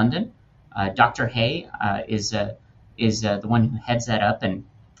College London. Dr. Hay is the one who heads that up, and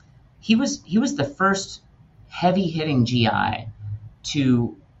he was the first heavy-hitting GI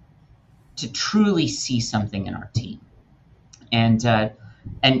to truly see something in our team,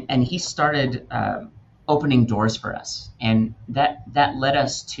 and he started opening doors for us, and that led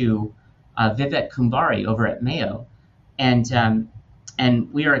us to Vivek Kumbhari over at Mayo,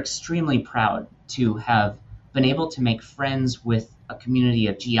 and we are extremely proud to have been able to make friends with a community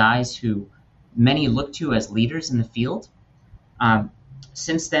of GIs who many look to as leaders in the field.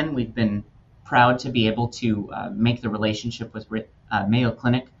 Since then, we've been proud to be able to make the relationship with Mayo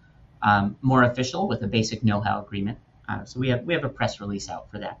Clinic more official with a basic know-how agreement. So we have a press release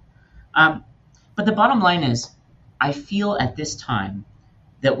out for that. But the bottom line is, I feel at this time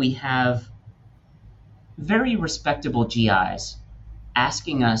that we have very respectable GIs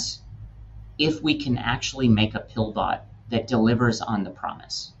asking us if we can actually make a Pillbot that delivers on the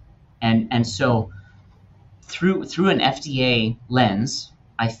promise. And so through an FDA lens,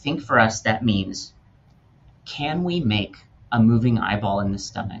 I think for us that means, can we make a moving eyeball in the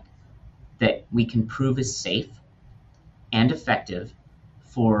stomach that we can prove is safe and effective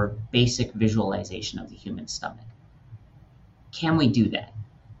for basic visualization of the human stomach? Can we do that?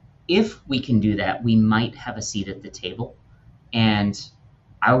 If we can do that, we might have a seat at the table. And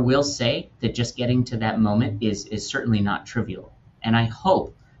I will say that just getting to that moment is certainly not trivial. And I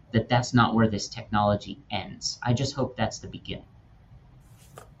hope that that's not where this technology ends. I just hope that's the beginning.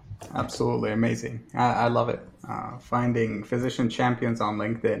 Absolutely amazing. I love it. Finding physician champions on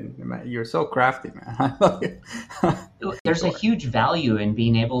LinkedIn. You're so crafty, man. I love it. There's a huge value in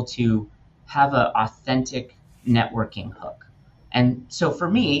being able to have an authentic networking hook. And so for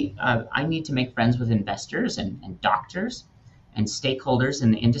me, I need to make friends with investors and doctors and stakeholders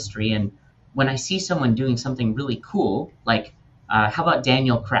in the industry. And when I see someone doing something really cool, like how about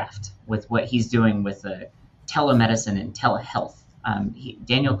Daniel Kraft with what he's doing with telemedicine and telehealth?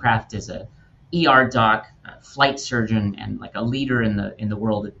 Daniel Kraft is a ER doc, a flight surgeon, and like a leader in the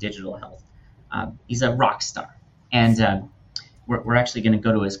world of digital health. He's a rock star, and we're actually going to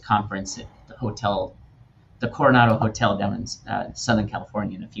go to his conference at the Coronado Hotel down in Southern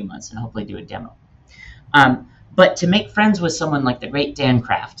California in a few months, and hopefully do a demo. But to make friends with someone like the great Dan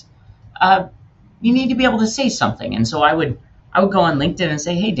Kraft, you need to be able to say something. And so I would go on LinkedIn and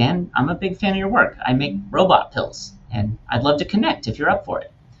say, hey, Dan, I'm a big fan of your work. I make robot pills, and I'd love to connect if you're up for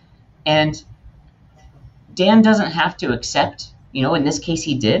it. And Dan doesn't have to accept, in this case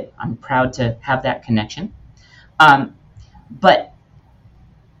he did. I'm proud to have that connection. But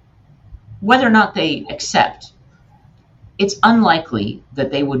whether or not they accept, it's unlikely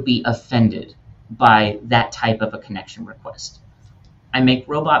that they would be offended by that type of a connection request. I make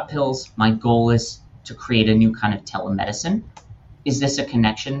robot pills. My goal is to create a new kind of telemedicine. Is this a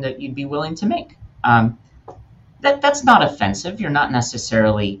connection that you'd be willing to make? That's not offensive. You're not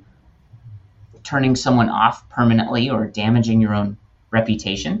necessarily turning someone off permanently or damaging your own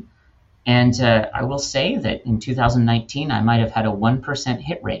reputation. And I will say that in 2019, I might have had a 1%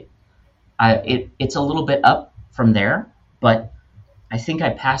 hit rate. It's a little bit up from there, but I think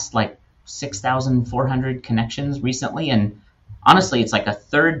I passed like 6,400 connections recently. And honestly, it's like a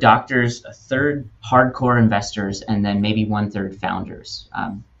third doctors, a third hardcore investors, and then maybe 1/3 founders,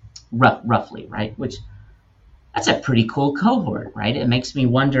 roughly, right? Which that's a pretty cool cohort, right? It makes me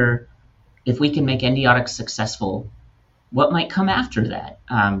wonder if we can make Endiatx successful, what might come after that?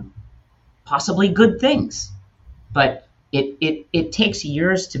 Possibly good things, but it takes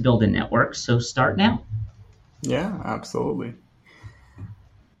years to build a network, so start now. Yeah, absolutely.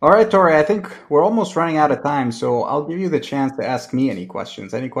 All right, Torrey, I think we're almost running out of time, so I'll give you the chance to ask me any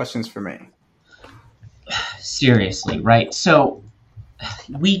questions. Any questions for me? Seriously, right? So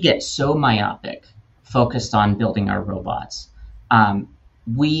we get so myopic, focused on building our robots.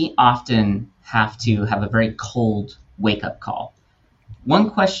 We often have to have a very cold wake-up call. One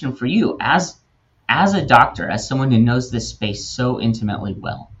question for you, as a doctor, as someone who knows this space so intimately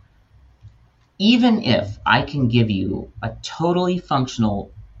well, even if I can give you a totally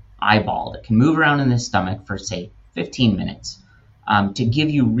functional eyeball that can move around in the stomach for, say, 15 minutes, to give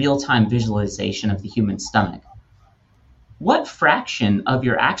you real-time visualization of the human stomach, what fraction of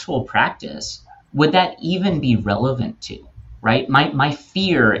your actual practice would that even be relevant to, right? My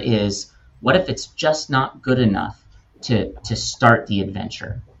fear is, what if it's just not good enough to start the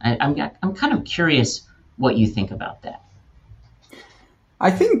adventure? I'm kind of curious what you think about that. I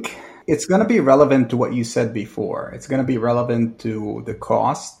think it's going to be relevant to what you said before. It's going to be relevant to the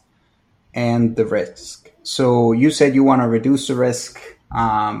cost and the risk. So you said you want to reduce the risk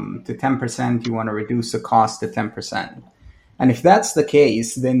to 10%, you want to reduce the cost to 10%. And if that's the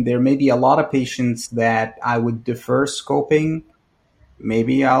case, then there may be a lot of patients that I would defer scoping.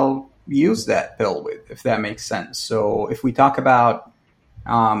 Maybe I'll use that pill with, if that makes sense. So if we talk about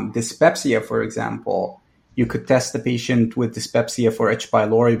dyspepsia, for example, you could test the patient with dyspepsia for H.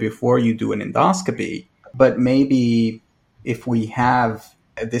 pylori before you do an endoscopy. But maybe if we have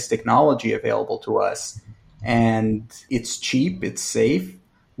this technology available to us and it's cheap, it's safe,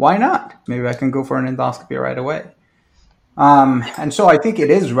 why not? Maybe I can go for an endoscopy right away. And so I think it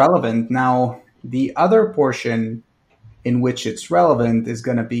is relevant. Now, the other portion in which it's relevant is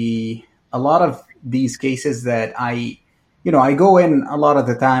going to be a lot of these cases that I go in a lot of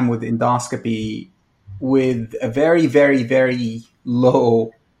the time with endoscopy with a very, very, very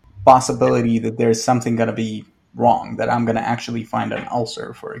low possibility that there's something going to be wrong, that I'm going to actually find an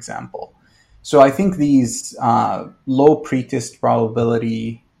ulcer, for example. So I think these low pretest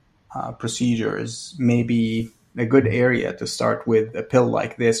probability procedures may be a good area to start with a pill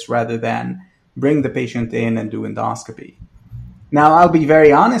like this rather than bring the patient in and do endoscopy. Now, I'll be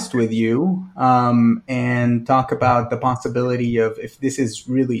very honest with you and talk about the possibility of, if this is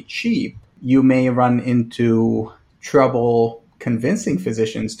really cheap, you may run into trouble convincing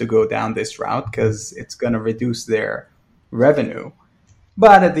physicians to go down this route because it's going to reduce their revenue.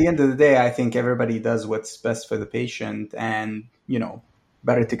 But at the end of the day, I think everybody does what's best for the patient, and,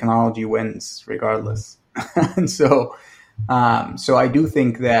 better technology wins regardless. And so I do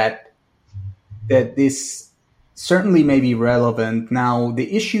think that this certainly may be relevant. Now,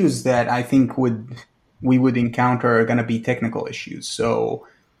 the issues that I think we would encounter are going to be technical issues. So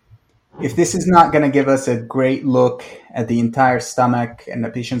if this is not going to give us a great look at the entire stomach and the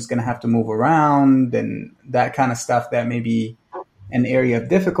patient's going to have to move around and that kind of stuff, that may be an area of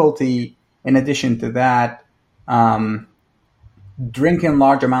difficulty. In addition to that, drinking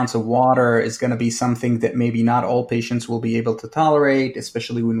large amounts of water is going to be something that maybe not all patients will be able to tolerate,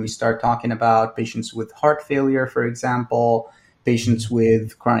 especially when we start talking about patients with heart failure, for example, patients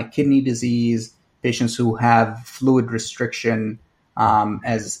with chronic kidney disease, patients who have fluid restriction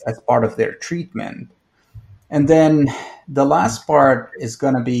as part of their treatment. And then the last part is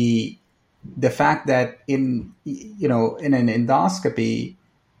going to be the fact that in an endoscopy,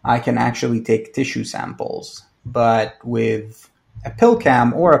 I can actually take tissue samples, but with a pill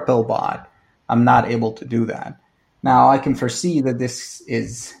cam or a Pillbot, I'm not able to do that. Now, I can foresee that this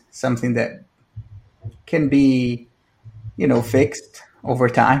is something that can be, fixed over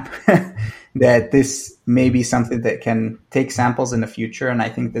time. That this may be something that can take samples in the future, and I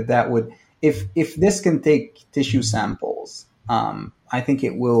think that would, if this can take tissue samples, I think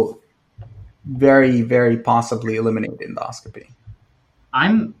it will very, very possibly eliminate endoscopy. I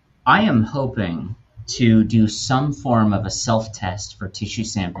am hoping to do some form of a self-test for tissue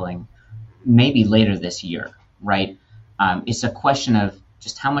sampling maybe later this year, right? It's a question of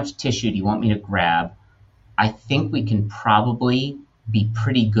just how much tissue do you want me to grab? I think we can probably be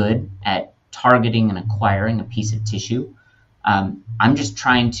pretty good at targeting and acquiring a piece of tissue. I'm just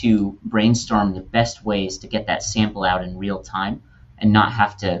trying to brainstorm the best ways to get that sample out in real time and not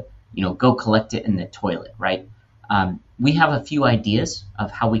have to, go collect it in the toilet, right? We have a few ideas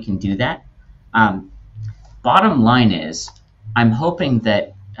of how we can do that. Bottom line is, I'm hoping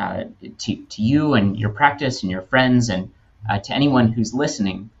that to you and your practice and your friends and to anyone who's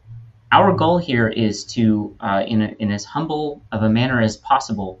listening, our goal here is to, in as humble of a manner as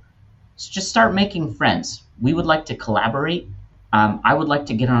possible, just start making friends. We would like to collaborate. I would like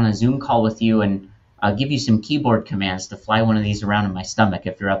to get on a Zoom call with you and give you some keyboard commands to fly one of these around in my stomach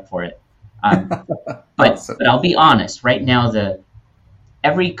if you're up for it. But I'll be honest, right now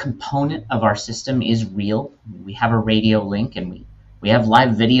every component of our system is real. We have a radio link, and we have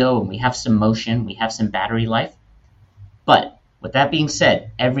live video, and we have some motion, we have some battery life. But with that being said,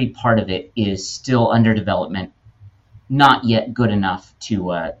 every part of it is still under development, not yet good enough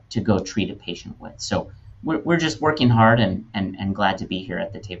to go treat a patient with. So we're just working hard and glad to be here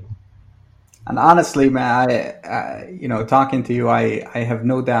at the table. And honestly, man, I talking to you, I have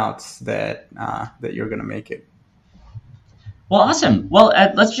no doubts that you're going to make it. Well, awesome. Well,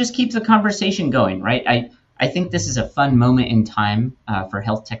 let's just keep the conversation going, right? I think this is a fun moment in time for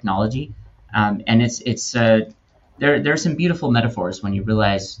health technology, and there are some beautiful metaphors when you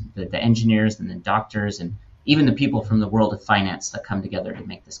realize that the engineers and the doctors and even the people from the world of finance that come together to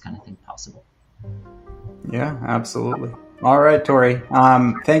make this kind of thing possible. Yeah, absolutely. All right, Torrey.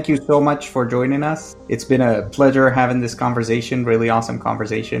 Thank you so much for joining us. It's been a pleasure having this conversation, really awesome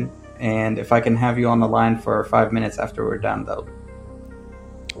conversation. And if I can have you on the line for 5 minutes after we're done, though.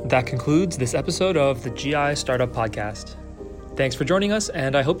 That concludes this episode of the GI Startup Podcast. Thanks for joining us,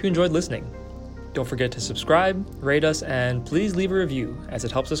 and I hope you enjoyed listening. Don't forget to subscribe, rate us, and please leave a review as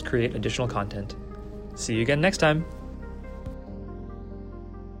it helps us create additional content. See you again next time.